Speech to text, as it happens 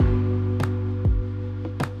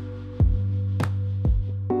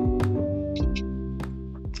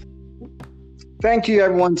Thank you,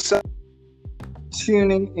 everyone, so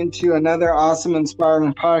tuning into another awesome,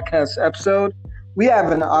 inspiring podcast episode. We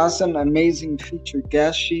have an awesome, amazing featured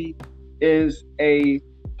guest. She is a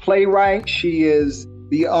playwright. She is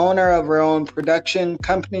the owner of her own production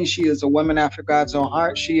company. She is a woman after God's own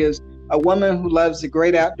heart. She is a woman who loves the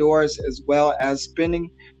great outdoors as well as spending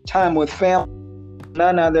time with family.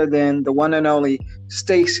 None other than the one and only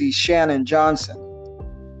Stacey Shannon Johnson.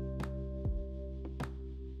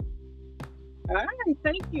 All right,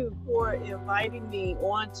 thank you for inviting me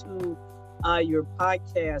onto your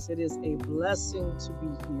podcast. It is a blessing to be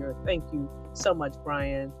here. Thank you so much,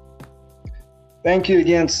 Brian. Thank you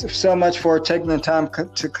again so much for taking the time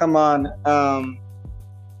to come on.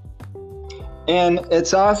 And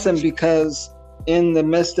it's awesome because in the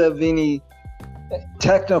midst of any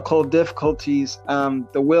technical difficulties,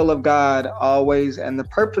 the will of God always and the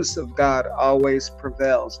purpose of God always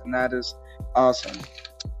prevails. And that is awesome.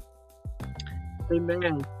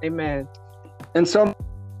 Amen. Amen. And so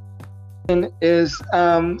is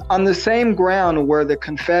on the same ground where the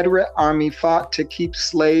Confederate Army fought to keep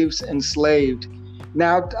slaves enslaved.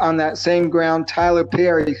 Now on that same ground, Tyler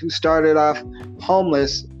Perry, who started off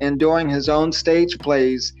homeless and doing his own stage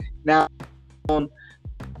plays, now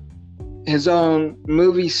his own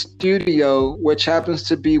movie studio, which happens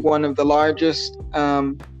to be one of the largest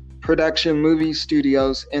production movie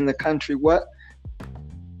studios in the country. What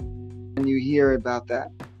can you hear about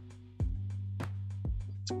that?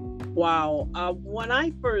 Wow. When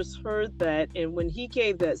I first heard that, and when he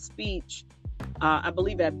gave that speech, I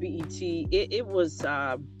believe at BET, it was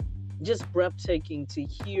just breathtaking to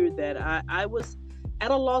hear that. I was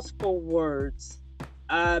at a loss for words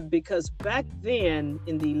because back then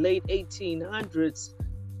in the late 1800s,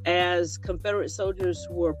 as Confederate soldiers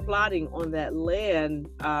were plotting on that land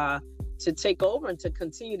to take over and to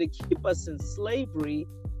continue to keep us in slavery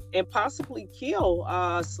and possibly kill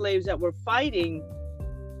slaves that were fighting,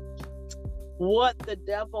 what the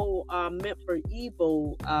devil meant for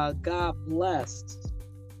evil, God blessed,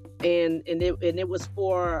 and it was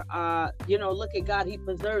for look at God. He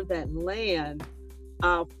preserved that land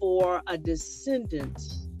for a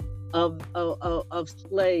descendant of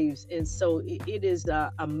slaves, and so it is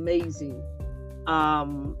amazing.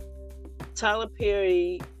 Tyler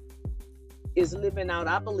Perry is living out.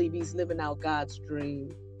 I believe he's living out God's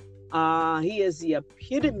dream. He is the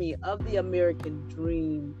epitome of the American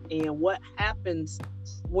dream and what happens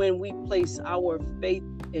when we place our faith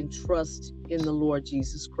and trust in the Lord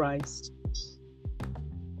Jesus Christ.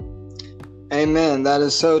 Amen. That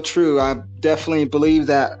is so true. I definitely believe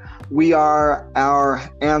that we are our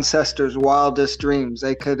ancestors' wildest dreams.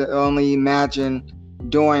 They could only imagine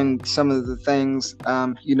doing some of the things,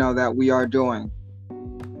 that we are doing.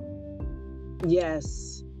 Yes.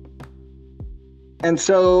 And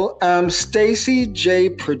so, Stacey J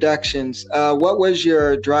Productions, what was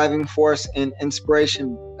your driving force and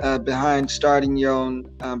inspiration behind starting your own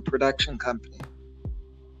production company?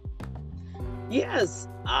 Yes,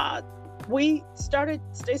 we started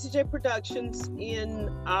Stacey J Productions in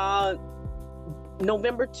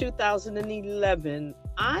November 2011.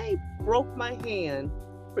 I broke my hand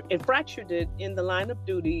and fractured it in the line of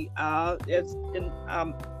duty as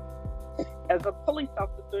a police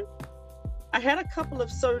officer. I had a couple of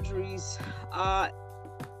surgeries,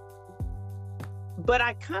 but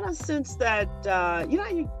I kind of sensed that,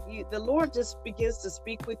 the Lord just begins to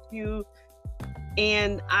speak with you.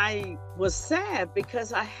 And I was sad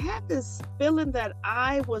because I had this feeling that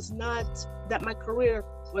that my career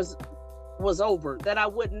was over, that I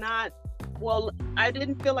would not, I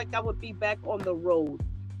didn't feel like I would be back on the road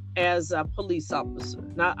as a police officer.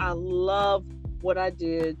 Now, I love what I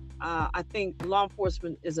did. I think law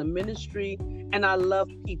enforcement is a ministry, and I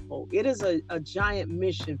love people. It is a giant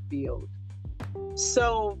mission field.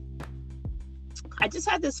 So I just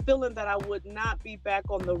had this feeling that I would not be back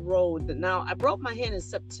on the road. Now, I broke my hand in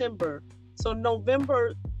September. So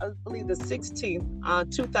November, I believe the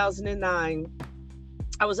 16th, 2009,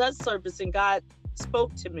 I was at service and God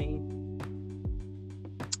spoke to me.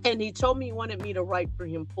 And he told me he wanted me to write for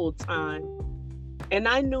him full time. And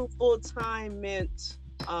I knew full time meant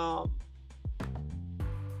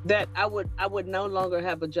that I would no longer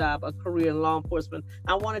have a job, a career in law enforcement.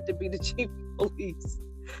 I wanted to be the chief of police.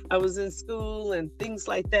 I was in school and things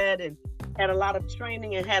like that, and had a lot of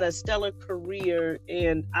training and had a stellar career.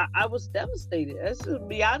 And I was devastated. I should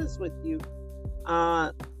be honest with you.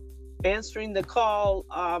 Answering the call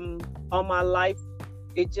on my life,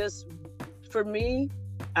 it just, for me,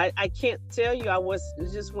 I can't tell you.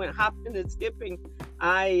 It just went hopping and skipping.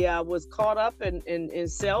 I was caught up in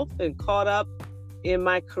self and caught up in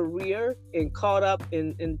my career and caught up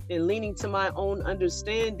in leaning to my own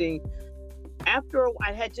understanding. After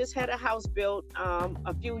I had just had a house built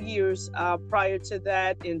a few years prior to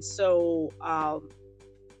that, and so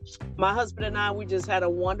my husband and I, we just had a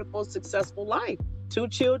wonderful, successful life. 2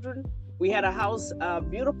 children. We had a house, a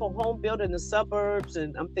beautiful home built in the suburbs,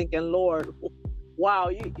 and I'm thinking, Lord, wow,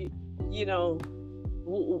 you know,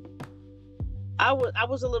 I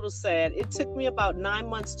was a little sad. It took me about 9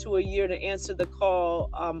 months to a year to answer the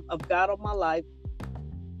call of God on my life,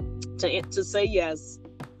 to say yes.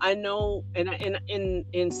 I know,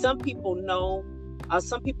 and some people know.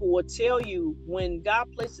 Some people will tell you when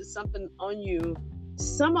God places something on you.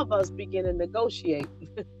 Some of us begin to negotiate.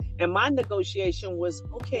 And my negotiation was,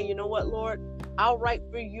 okay, you know what, Lord, I'll write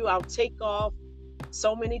for you. I'll take off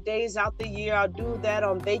so many days out the year. I'll do that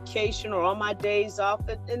on vacation or on my days off.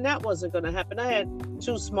 And that wasn't going to happen. I had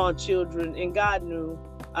 2 small children, and God knew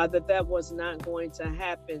that was not going to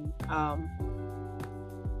happen.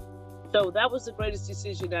 So that was the greatest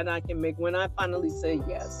decision that I can make when I finally say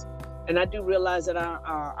yes. And I do realize that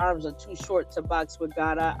our arms are too short to box with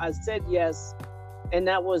God. I said yes. And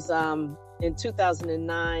that was in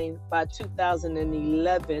 2009. By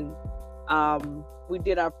 2011, we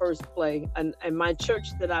did our first play. And my church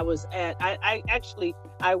that I was at,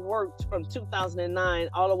 I worked from 2009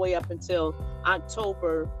 all the way up until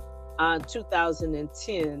October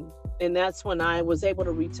 2010. And that's when I was able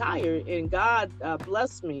to retire. And God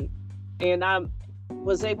blessed me. And I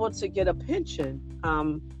was able to get a pension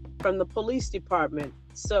from the police department.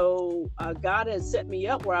 So God has set me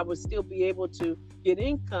up where I would still be able to get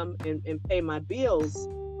income and pay my bills.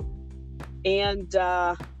 And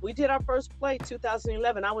we did our first play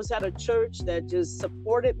 2011. I was at a church that just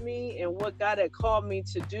supported me and what God had called me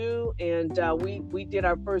to do. And we did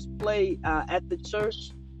our first play at the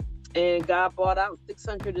church. And God brought out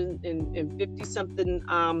 650 something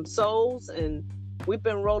souls, and we've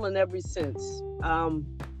been rolling ever since.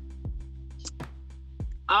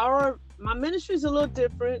 My ministry is a little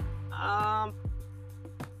different.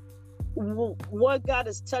 What God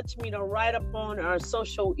has touched me to write upon are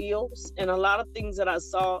social ills and a lot of things that I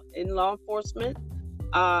saw in law enforcement.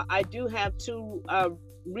 I do have 2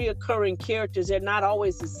 reoccurring characters. They're not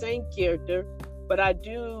always the same character, but I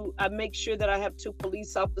make sure that I have 2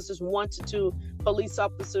 police officers, 1 to 2 police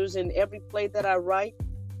officers in every play that I write,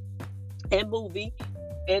 and movie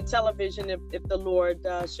and television if the Lord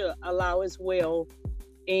should allow as well.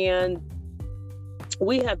 And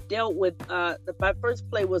we have dealt with, my first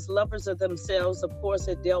play was Lovers of Themselves. Of course,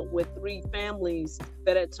 it dealt with 3 families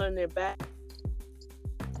that had turned their back.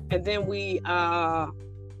 And then we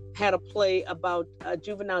had a play about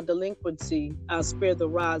juvenile delinquency, Spare the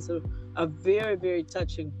Rods, a very, very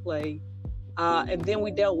touching play. And then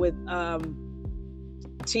we dealt with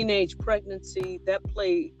teenage pregnancy. That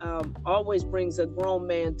play always brings a grown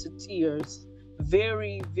man to tears.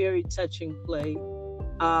 Very, very touching play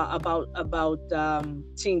about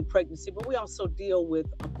teen pregnancy. But we also deal with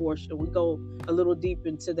abortion. We go a little deep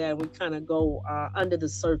into that. We kind of go under the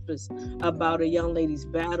surface about a young lady's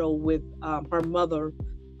battle with her mother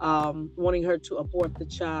wanting her to abort the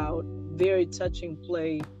child. Very touching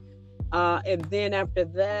play. And then after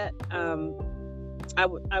that, I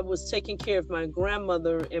was taking care of my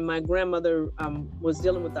grandmother, and my grandmother was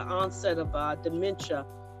dealing with the onset of dementia.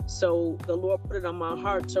 So the Lord put it on my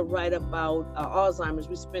heart to write about Alzheimer's.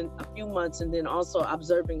 We spent a few months, and then also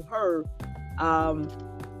observing her.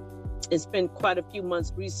 It's been quite a few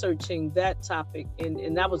months researching that topic,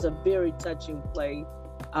 and that was a very touching play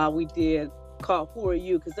we did called "Who Are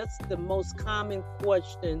You?" Because that's the most common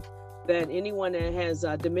question that anyone that has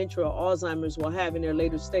dementia or Alzheimer's will have in their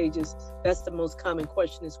later stages. That's the most common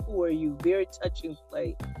question is, who are you? Very touching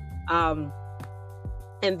play.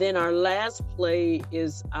 And then our last play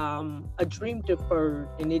is A Dream Deferred,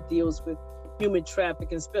 and it deals with human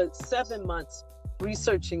trafficking. Spent 7 months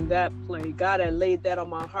researching that play. God had laid that on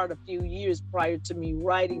my heart a few years prior to me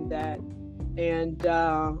writing that. And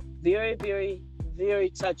very, very, very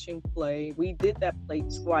touching play. We did that play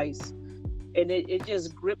twice. And it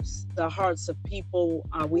just grips the hearts of people.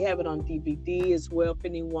 We have it on DVD as well if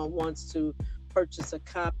anyone wants to purchase a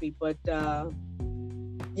copy. But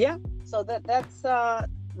yeah, so that's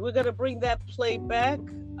we're gonna bring that play back,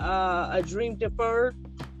 A Dream Deferred,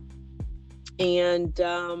 and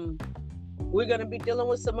we're gonna be dealing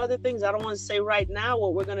with some other things. I don't want to say right now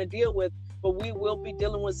what we're gonna deal with, but we will be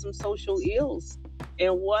dealing with some social ills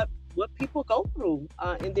and what people go through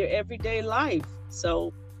in their everyday life.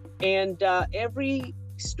 So. And every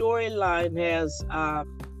storyline has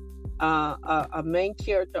a main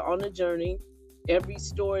character on the journey, Every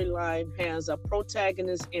storyline has a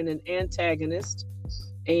protagonist and an antagonist,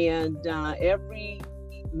 and every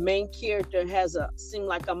main character has seem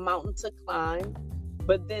like a mountain to climb,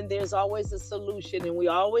 but then there's always a solution, and we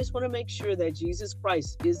always want to make sure that Jesus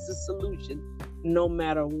Christ is the solution, no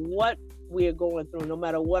matter what we're going through, no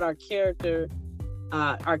matter what our characters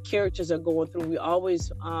are going through. We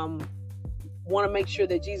always want to make sure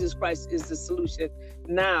that Jesus Christ is the solution.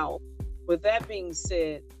 Now, with that being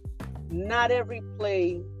said, not every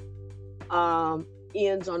play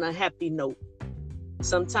ends on a happy note.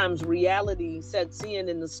 Sometimes reality sets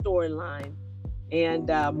in the storyline, and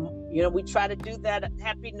we try to do that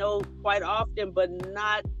happy note quite often, but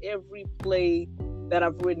not every play that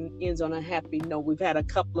I've written ends on a happy note. We've had a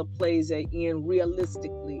couple of plays that end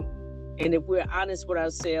realistically, and if we're honest with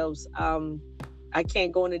ourselves, I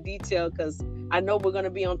can't go into detail because I know we're going to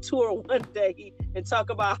be on tour one day and talk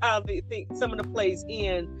about how they think some of the plays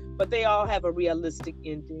end, but they all have a realistic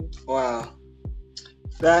ending. Wow.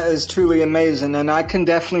 That is truly amazing, and I can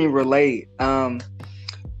definitely relate.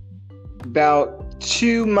 About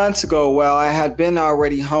 2 months ago, I had been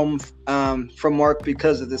already home from work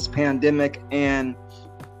because of this pandemic, and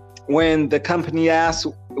when the company asked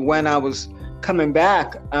when I was coming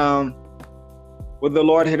back, the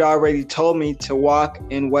Lord had already told me to walk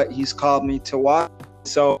in what He's called me to walk.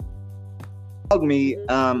 So He called me.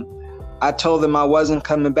 I told them I wasn't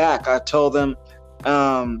coming back. I told them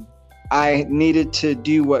I needed to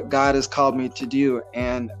do what God has called me to do.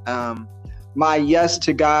 And my yes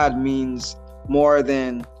to God means more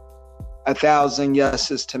than 1,000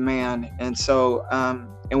 yeses to man. And so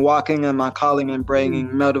in walking in my calling and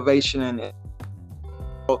bringing motivation, and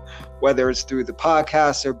whether it's through the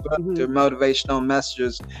podcast or books or motivational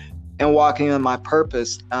messages, and walking in my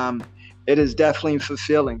purpose, it is definitely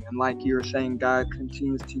fulfilling. And like you were saying, God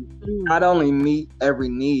continues to not only meet every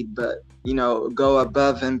need, but go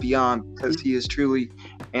above and beyond, because He is truly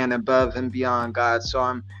an above and beyond God. So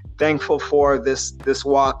I'm thankful for this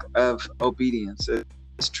walk of obedience.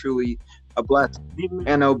 It's truly a blessing.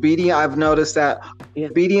 And I've noticed that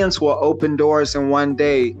obedience will open doors in one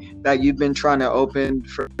day that you've been trying to open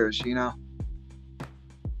for years,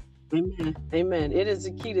 Amen. It is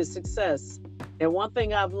the key to success. And one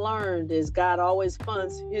thing I've learned is God always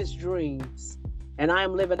funds His dreams. And I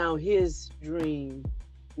am living out His dream,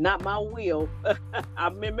 not my will. I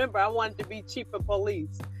remember I wanted to be chief of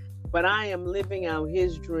police, but I am living out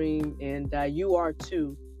His dream, and you are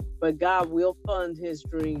too. But God will fund His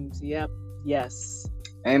dreams. Yep. Yes.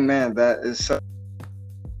 Amen. That is so.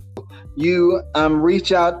 You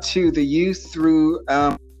reach out to the youth through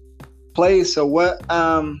play. So what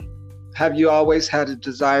have you always had a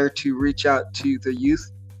desire to reach out to the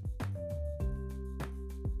youth?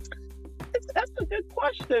 That's a good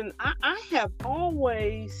question. I have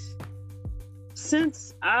always,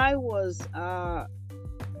 since I was I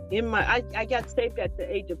got saved at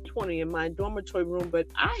the age of 20 in my dormitory room, but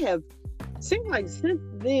seemed like since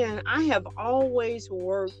then, I have always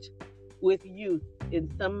worked with youth in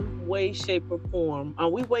some way, shape, or form.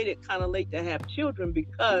 We waited kind of late to have children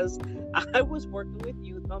because I was working with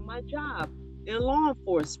youth on my job in law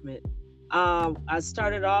enforcement. I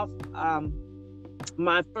started off,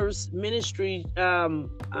 my first ministry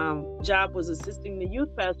job was assisting the youth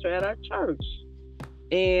pastor at our church.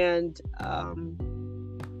 And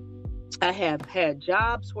I have had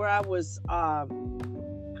jobs where I was not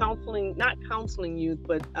counseling youth,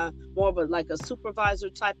 but more of a supervisor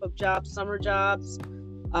type of job, summer jobs.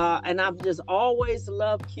 And I've just always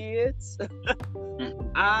loved kids.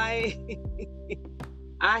 I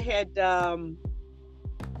had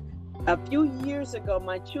a few years ago,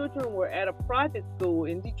 my children were at a private school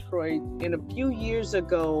in Detroit, and a few years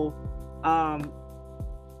ago, God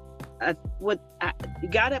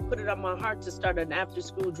had put it on my heart to start an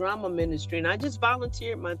after-school drama ministry, and I just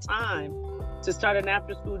volunteered my time to start an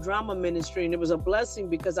after-school drama ministry, and it was a blessing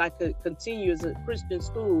because I could continue as a Christian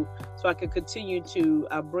school, so I could continue to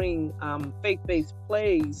bring faith-based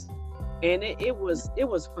plays, and it was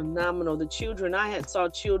phenomenal. The children, saw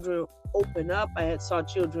children open up. I had saw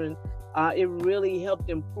children. It really helped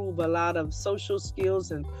improve a lot of social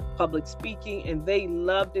skills and public speaking, and they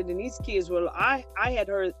loved it. And these kids I had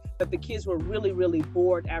heard that the kids were really, really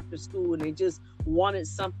bored after school, and they just wanted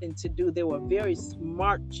something to do. They were very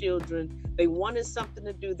smart children. They wanted something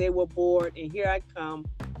to do. They were bored, and here I come.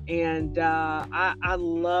 And I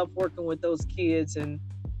love working with those kids, and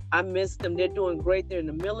I miss them. They're doing great. They're in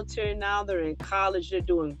the military now. They're in college. They're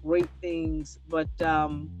doing great things. But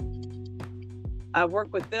I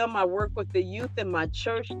work with them. I work with the youth in my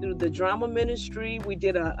church through the drama ministry. We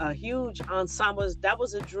did a huge ensemble. That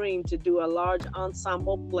was a dream, to do a large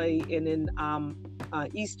ensemble play. And in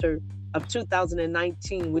Easter of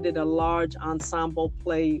 2019, we did a large ensemble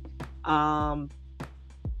play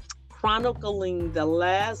chronicling the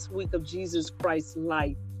last week of Jesus Christ's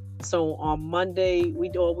life. So on Monday,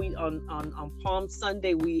 on Palm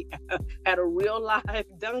Sunday, we had a real live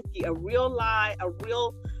donkey,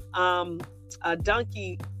 a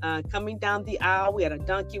donkey coming down the aisle. We had a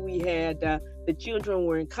donkey. We had the children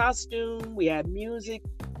were in costume. We had music.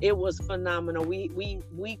 It was phenomenal.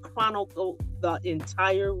 We chronicled the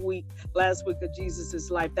entire last week of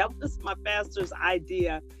Jesus's life. That was my pastor's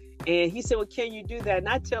idea. And he said, well, can you do that? And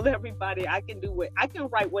I tell everybody, I can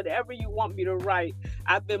write whatever you want me to write.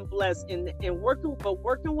 I've been blessed in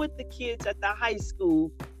working with the kids at the high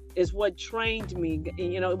school is what trained me.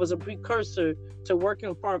 And, it was a precursor to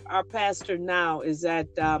working for our pastor now, is that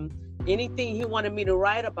anything he wanted me to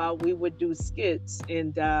write about, we would do skits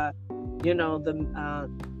and,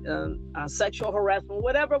 sexual harassment,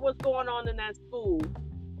 whatever was going on in that school.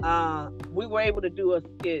 We were able to do a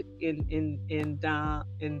skit and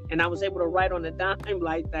I was able to write on a dime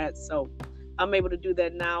like that. So I'm able to do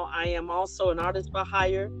that now. I am also an artist for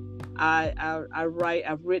hire. I write.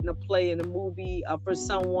 I've written a play and a movie for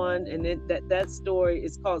someone, and that story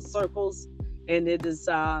is called Circles, and it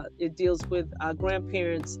deals with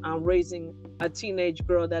grandparents raising a teenage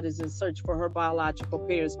girl that is in search for her biological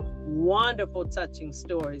parents. Wonderful, touching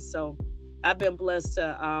story. So I've been blessed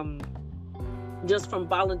to just from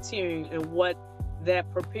volunteering, and what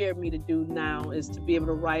that prepared me to do now is to be able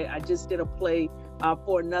to write. I just did a play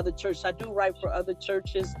for another church. I do write for other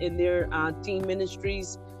churches in their teen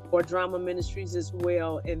ministries or drama ministries as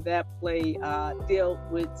well. And that play dealt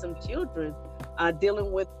with some children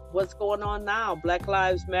dealing with what's going on now, Black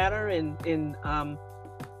Lives Matter, and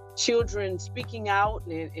children speaking out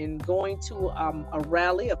and going to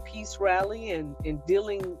a peace rally, and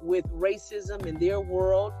dealing with racism in their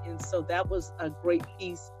world. And so that was a great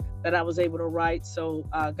piece that I was able to write. So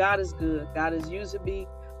God is good. God is using me.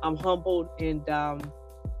 I'm humbled and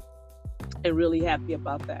really happy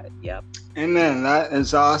about that. Yep. Amen. That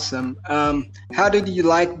is awesome. How did you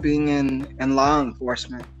like being in law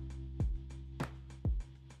enforcement?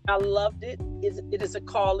 I loved it. It is a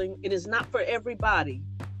calling. It is not for everybody,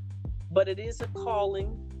 but it is a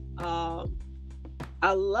calling.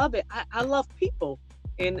 I love it. I love people,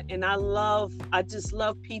 and I just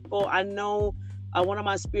love people. I know one of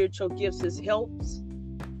my spiritual gifts is helps,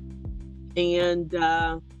 and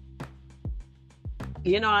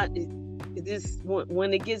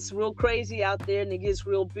when it gets real crazy out there and it gets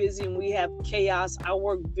real busy and we have chaos, I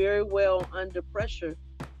work very well under pressure.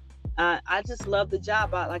 I just love the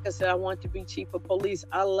job. Like I said, I want to be chief of police.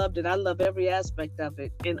 I loved it. I love every aspect of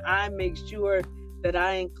it. And I make sure that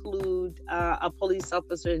I include a police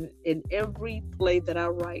officer in every play that I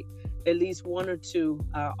write, at least one or two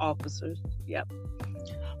officers. Yep.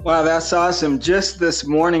 Wow, that's awesome. Just this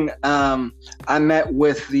morning, I met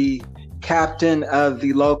with the captain of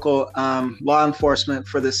the local law enforcement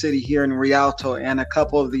for the city here in Rialto, and a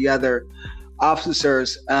couple of the other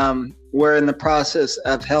officers. We're in the process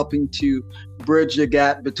of helping to bridge the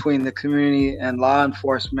gap between the community and law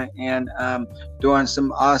enforcement, and doing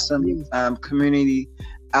some awesome community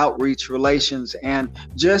outreach relations. And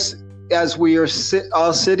just as we are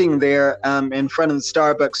all sitting there in front of the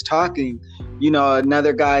Starbucks talking,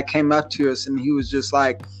 another guy came up to us and he was just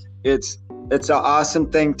like, it's an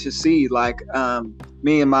awesome thing to see, like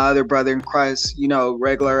me and my other brother in Christ,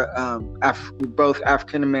 regular both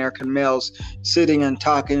African American males, sitting and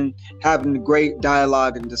talking, having great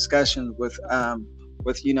dialogue and discussions with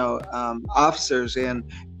officers. And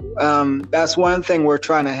that's one thing we're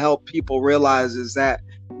trying to help people realize, is that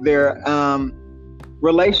their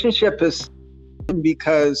relationship is,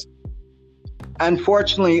 because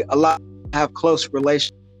unfortunately a lot have close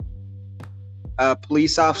relationships.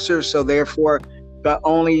 Police officers, so therefore the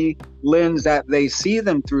only lens that they see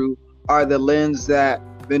them through are the lens that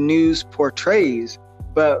the news portrays.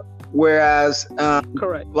 But whereas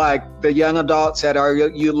correct, like the young adults at our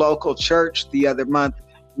local church the other month,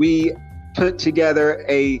 we put together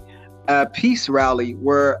a peace rally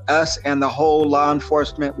where us and the whole law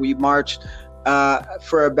enforcement, we marched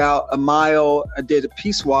for about a mile, did a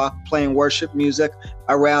peace walk, playing worship music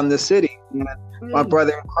around the city. My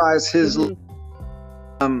brother in Christ, his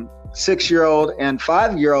 6-year-old and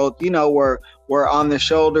 5-year-old, were on the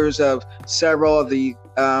shoulders of several of the,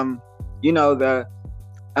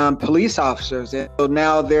 police officers. And so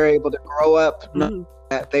now they're able to grow up,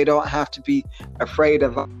 that they don't have to be afraid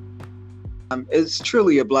of. It's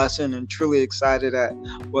truly a blessing, and truly excited at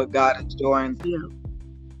what God is doing. Yeah.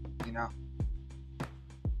 You know.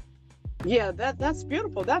 Yeah, that's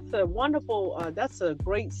beautiful. That's a wonderful. That's a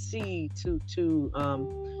great seed to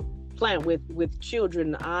plant with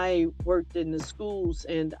children. I worked in the schools,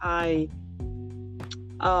 and I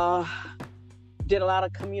uh, did a lot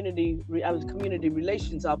of community. I was a community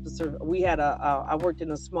relations officer. We had I worked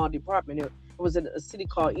in a small department. It was in a city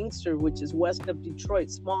called Inkster, which is west of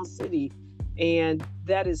Detroit, small city, and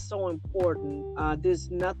that is so important.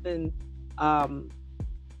 There's nothing.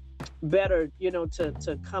 Better,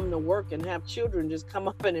 to come to work and have children just come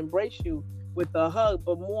up and embrace you with a hug,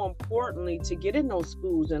 but more importantly, to get in those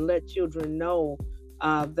schools and let children know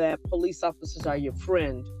that police officers are your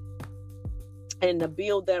friend, and to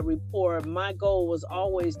build that rapport. My goal was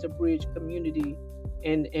always to bridge community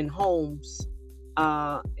in homes,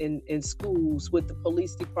 in schools with the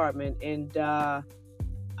police department, and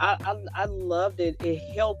I loved it. It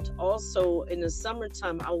helped also in the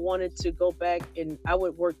summertime. I wanted to go back, and I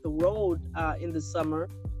would work the road in the summer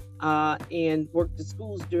and work the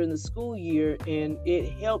schools during the school year. And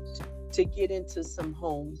it helped to get into some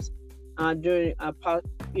homes during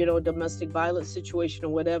a domestic violence situation or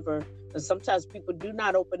whatever. And sometimes people do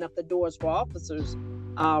not open up the doors for officers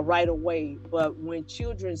right away. But when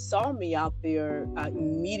children saw me out there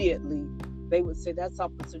immediately, they would say, "That's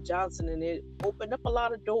Officer Johnson," and it opened up a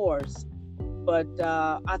lot of doors. But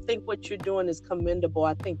I think what you're doing is commendable.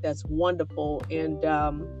 I think that's wonderful, and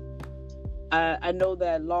I know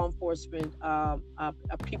that law enforcement are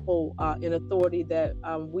people in authority that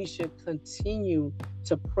we should continue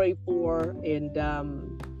to pray for, and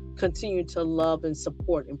continue to love and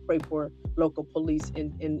support and pray for local police,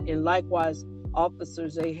 and likewise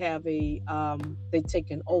officers. They have they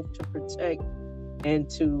take an oath to protect and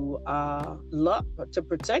to love, to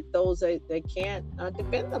protect those that can't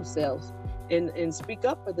defend themselves and speak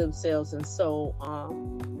up for themselves. And so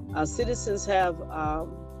citizens have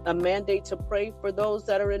a mandate to pray for those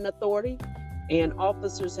that are in authority, and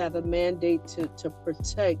officers have a mandate to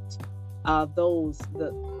protect those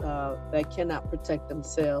that cannot protect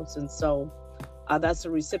themselves. And so that's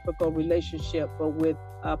a reciprocal relationship, but with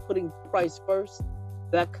putting Christ first,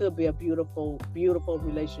 that could be a beautiful, beautiful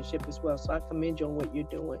relationship as well. So I commend you on what you're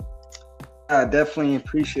doing. I definitely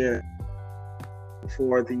appreciate it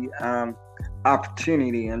for the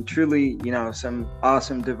opportunity, and truly, some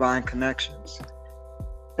awesome divine connections.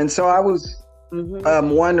 And so I was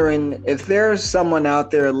wondering if there's someone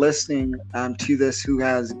out there listening to this who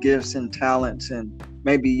has gifts and talents, and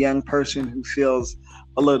maybe a young person who feels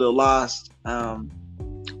a little lost.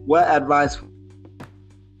 What advice?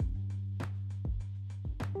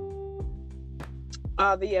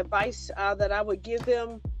 The advice that I would give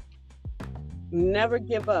them: never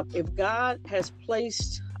give up. If God has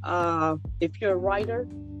placed, if you're a writer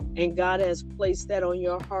and God has placed that on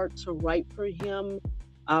your heart to write for Him,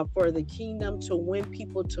 for the kingdom, to win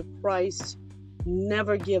people to Christ,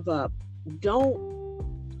 never give up. Don't.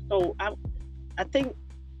 So I think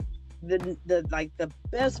the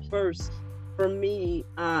best verse for me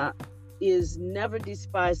is never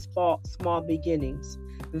despise small beginnings.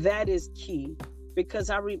 That is key. Because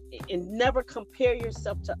and never compare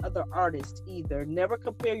yourself to other artists either. Never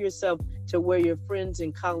compare yourself to where your friends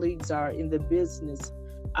and colleagues are in the business,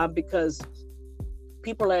 because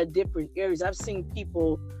people are at different areas. I've seen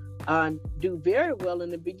people do very well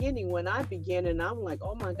in the beginning when I began, and I'm like,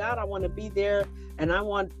 oh my God, I want to be there, and I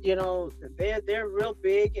want, they're real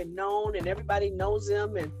big and known, and everybody knows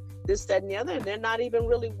them, and this, that, and the other, and they're not even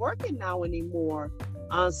really working now anymore.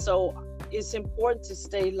 So it's important to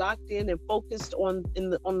stay locked in and focused on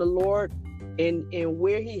the Lord and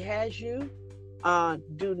where He has you.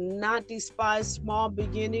 Do not despise small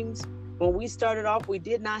beginnings. When we started off, we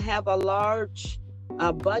did not have a large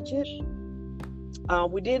budget.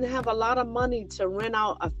 We didn't have a lot of money to rent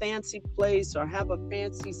out a fancy place or have a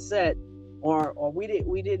fancy set, or we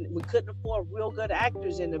couldn't afford real good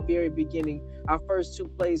actors in the very beginning. Our first two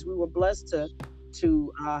plays, we were blessed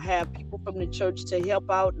to have people from the church to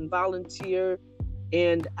help out and volunteer.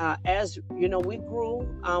 And as we grew,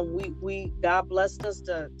 we God blessed us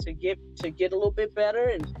to get a little bit better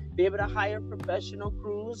and be able to hire professional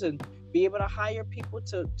crews and be able to hire people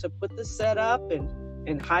to put the set up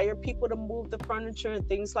and hire people to move the furniture and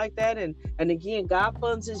things like that. And again, God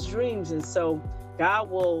funds His dreams, and so God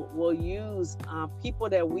will use people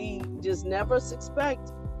that we just never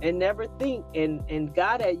expect and never think. And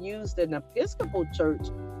God had used an Episcopal church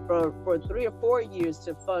for 3 or 4 years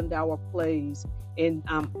to fund our plays. And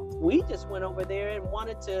we just went over there and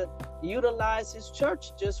wanted to utilize his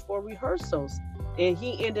church just for rehearsals. And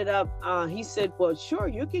he ended up, he said, well, sure,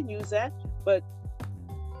 you can use that, But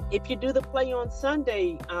if you do the play on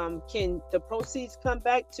Sunday, can the proceeds come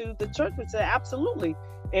back to the church? We said absolutely,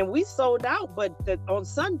 and we sold out. But on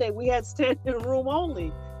Sunday we had standing room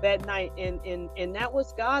only that night, and that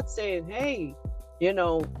was God saying, "Hey,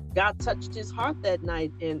 God touched His heart that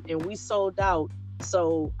night, and we sold out."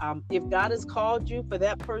 So if God has called you for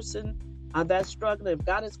that person that's struggling, if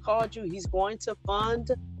God has called you, He's going to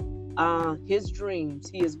fund His dreams.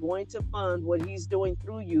 He is going to fund what He's doing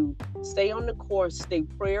through you. Stay on the course, stay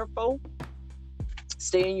prayerful,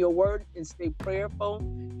 stay in your word, and stay prayerful.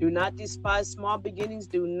 Do not despise small beginnings.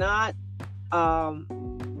 Do not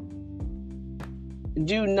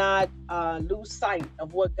lose sight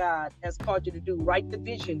of what God has called you to do. Write the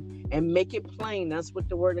vision and make it plain. That's what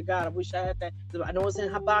the word of God. I wish I had that. I know it's in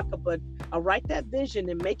Habakkuk, but write that vision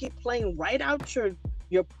and make it plain. Write out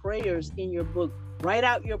your prayers in your book. Write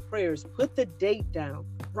out your prayers. Put the date down.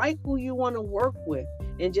 Write who you want to work with.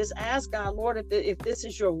 And just ask God, Lord, if this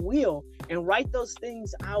is your will, and write those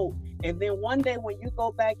things out. And then one day when you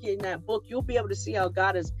go back in that book, you'll be able to see how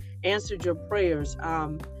God has answered your prayers.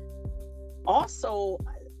 Also,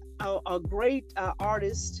 a great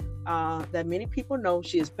artist that many people know,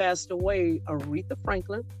 she has passed away, Aretha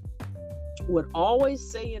Franklin, would always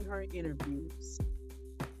say in her interviews,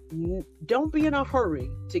 don't be in a hurry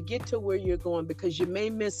to get to where you're going, because you may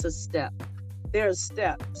miss a step. There are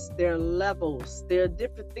steps, there are levels, there are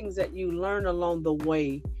different things that you learn along the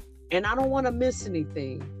way. And I don't want to miss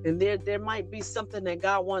anything. And there might be something that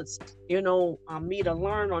God wants, me to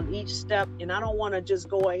learn on each step. And I don't want to just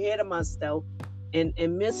go ahead of myself and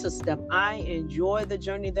miss a step. I enjoy the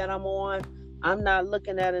journey that I'm on. I'm not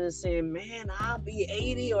looking at it and saying, man, I'll be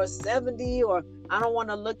 80 or 70, or I don't want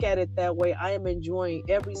to look at it that way. I am enjoying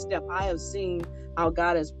every step. I have seen how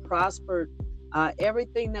God has prospered.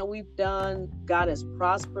 Everything that we've done, God has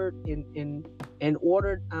prospered and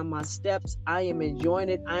ordered my steps. I am enjoying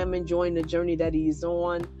it. I am enjoying the journey that He's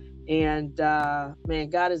on. And man,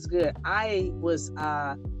 God is good. I was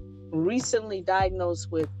recently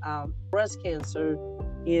diagnosed with breast cancer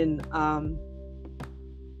in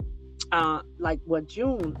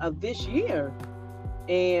June of this year.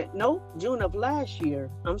 June of last year.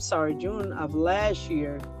 I'm sorry, June of last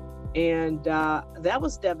year. And that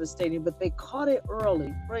was devastating, but they caught it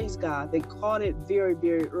early. Praise God. They caught it very,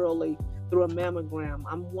 very early through a mammogram.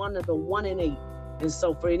 I'm one of the 1 in 8. And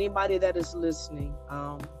so for anybody that is listening,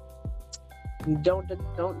 don't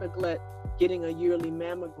neglect getting a yearly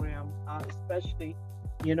mammogram, especially,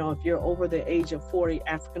 if you're over the age of 40,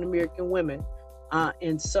 African-American women.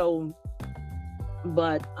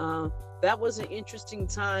 That was an interesting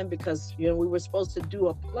time because, we were supposed to do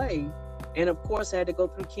a play. And of course, I had to go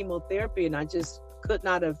through chemotherapy, and I just could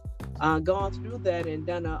not have gone through that and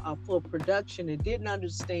done a full production, and didn't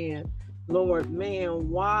understand, Lord, man,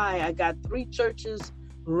 why? I got 3 churches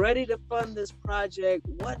ready to fund this project.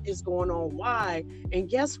 What is going on? Why? And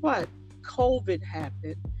guess what? COVID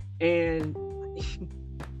happened. And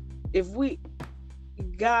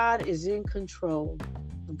God is in control.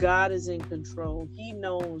 God is in control. He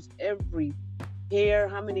knows every hair,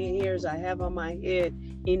 how many hairs I have on my head.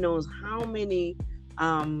 He knows how many,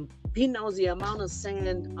 He knows the amount of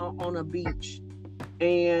sand on a beach.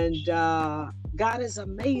 And God is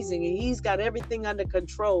amazing, and He's got everything under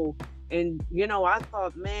control. And, I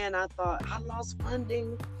thought I lost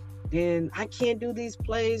funding, and I can't do these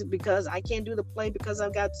plays because I can't do the play because I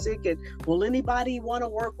got sick. And will anybody want to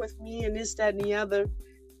work with me, and this, that, and the other?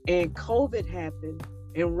 And COVID happened.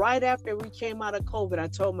 And right after we came out of COVID, I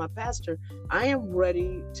told my pastor, I am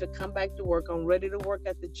ready to come back to work. I'm ready to work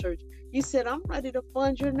at the church. He said, I'm ready to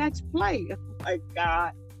fund your next play. I'm like,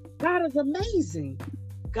 God is amazing.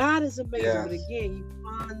 God is amazing. Yeah. But again,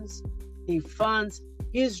 He funds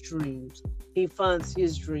His dreams. He funds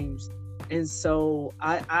His dreams. And so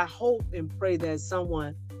I hope and pray that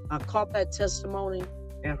someone caught that testimony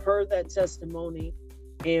and heard that testimony.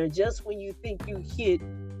 And just when you think you hit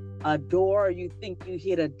a door, you think you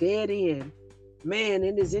hit a dead end, man,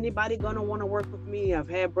 and is anybody going to want to work with me? I've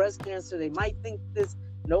had breast cancer. They might think this.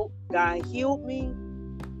 Nope. God healed me.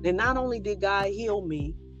 And not only did God heal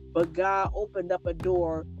me, but God opened up a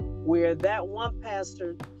door where that one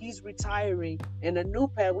pastor, he's retiring, and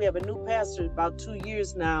we have a new pastor about 2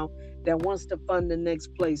 years now that wants to fund the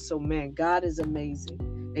next place. So man, God is amazing.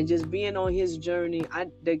 And just being on His journey,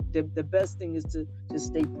 the best thing is to just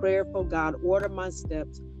stay prayerful. God, order my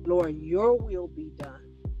steps. Lord, your will be done.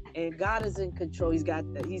 And God is in control. He's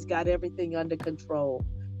got everything under control.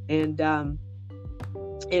 And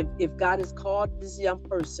if God has called this young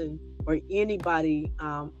person or anybody,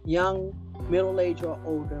 young, middle age or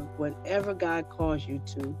older, whatever God calls you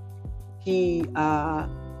to, He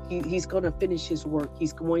He's going to finish his work.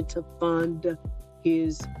 He's going to fund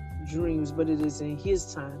his dreams, but it is in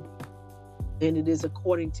his time, and it is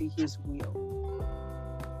according to his will.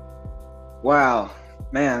 Wow,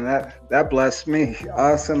 man, that blessed me.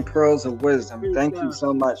 Awesome pearls of wisdom. Praise Thank God. you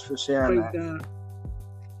so much for sharing Praise that. God.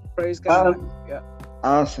 Praise God. Yeah.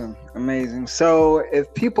 Awesome, amazing. So,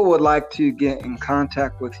 if people would like to get in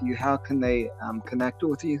contact with you, how can they connect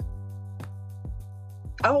with you?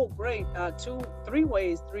 Oh, great. 3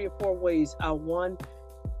 or 4 ways. One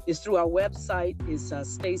is through our website. It's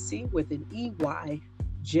Stacey with an EY,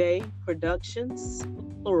 J Productions,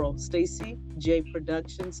 plural,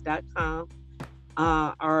 StaceyJProductions.com.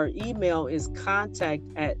 Our email is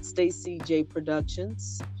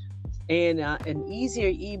contact@StaceyJProductions. And an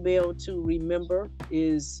easier email to remember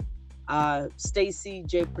is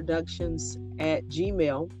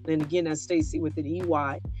StaceyJProductions@gmail. And again, that's Stacey with an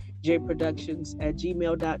EY,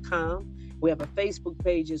 jproductions@gmail.com. We have a Facebook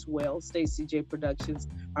page as well, Stacey J Productions,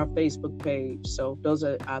 our Facebook page. So those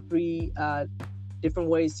are 3 different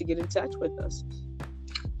ways to get in touch with us.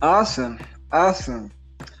 Awesome.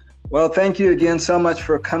 Well, thank you again so much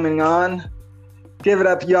for coming on. Give it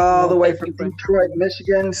up, y'all, all the way from Detroit,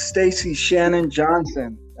 Michigan, Stacey Shannon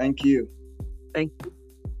Johnson. Thank you. Thank you.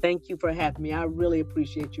 Thank you for having me. I really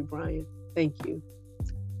appreciate you, Brian. Thank you.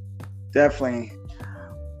 Definitely.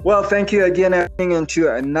 Well, thank you again for tuning into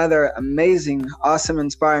another amazing, awesome,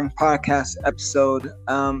 inspiring podcast episode.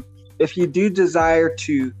 If you do desire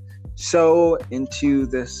to sow into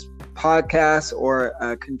this podcast or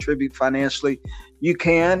contribute financially, you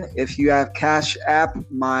can. If you have Cash App,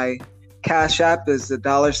 my Cash App is the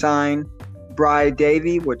 $, Bri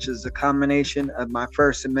Davy, which is a combination of my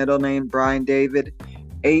first and middle name, Brian David,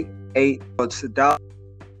 88. It's the $,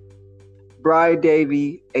 Bri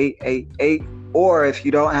Davy 888. Or if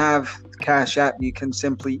you don't have Cash App, you can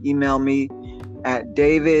simply email me at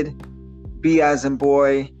David, B as in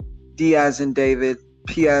boy, D as in David,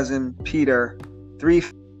 P as in Peter,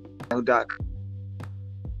 3.com.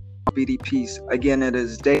 BDPs. Again, it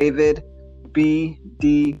is David,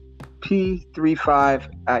 BDP35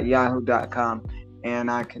 and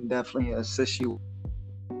I can definitely assist you.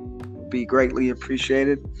 Be greatly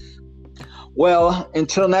appreciated. Well,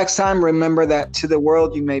 until next time, remember that to the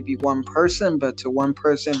world you may be one person, but to one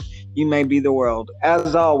person you may be the world.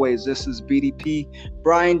 As always, this is BDP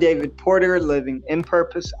Brian David Porter, living in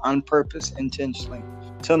purpose, on purpose, intentionally.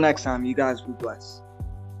 Till next time, you guys be blessed.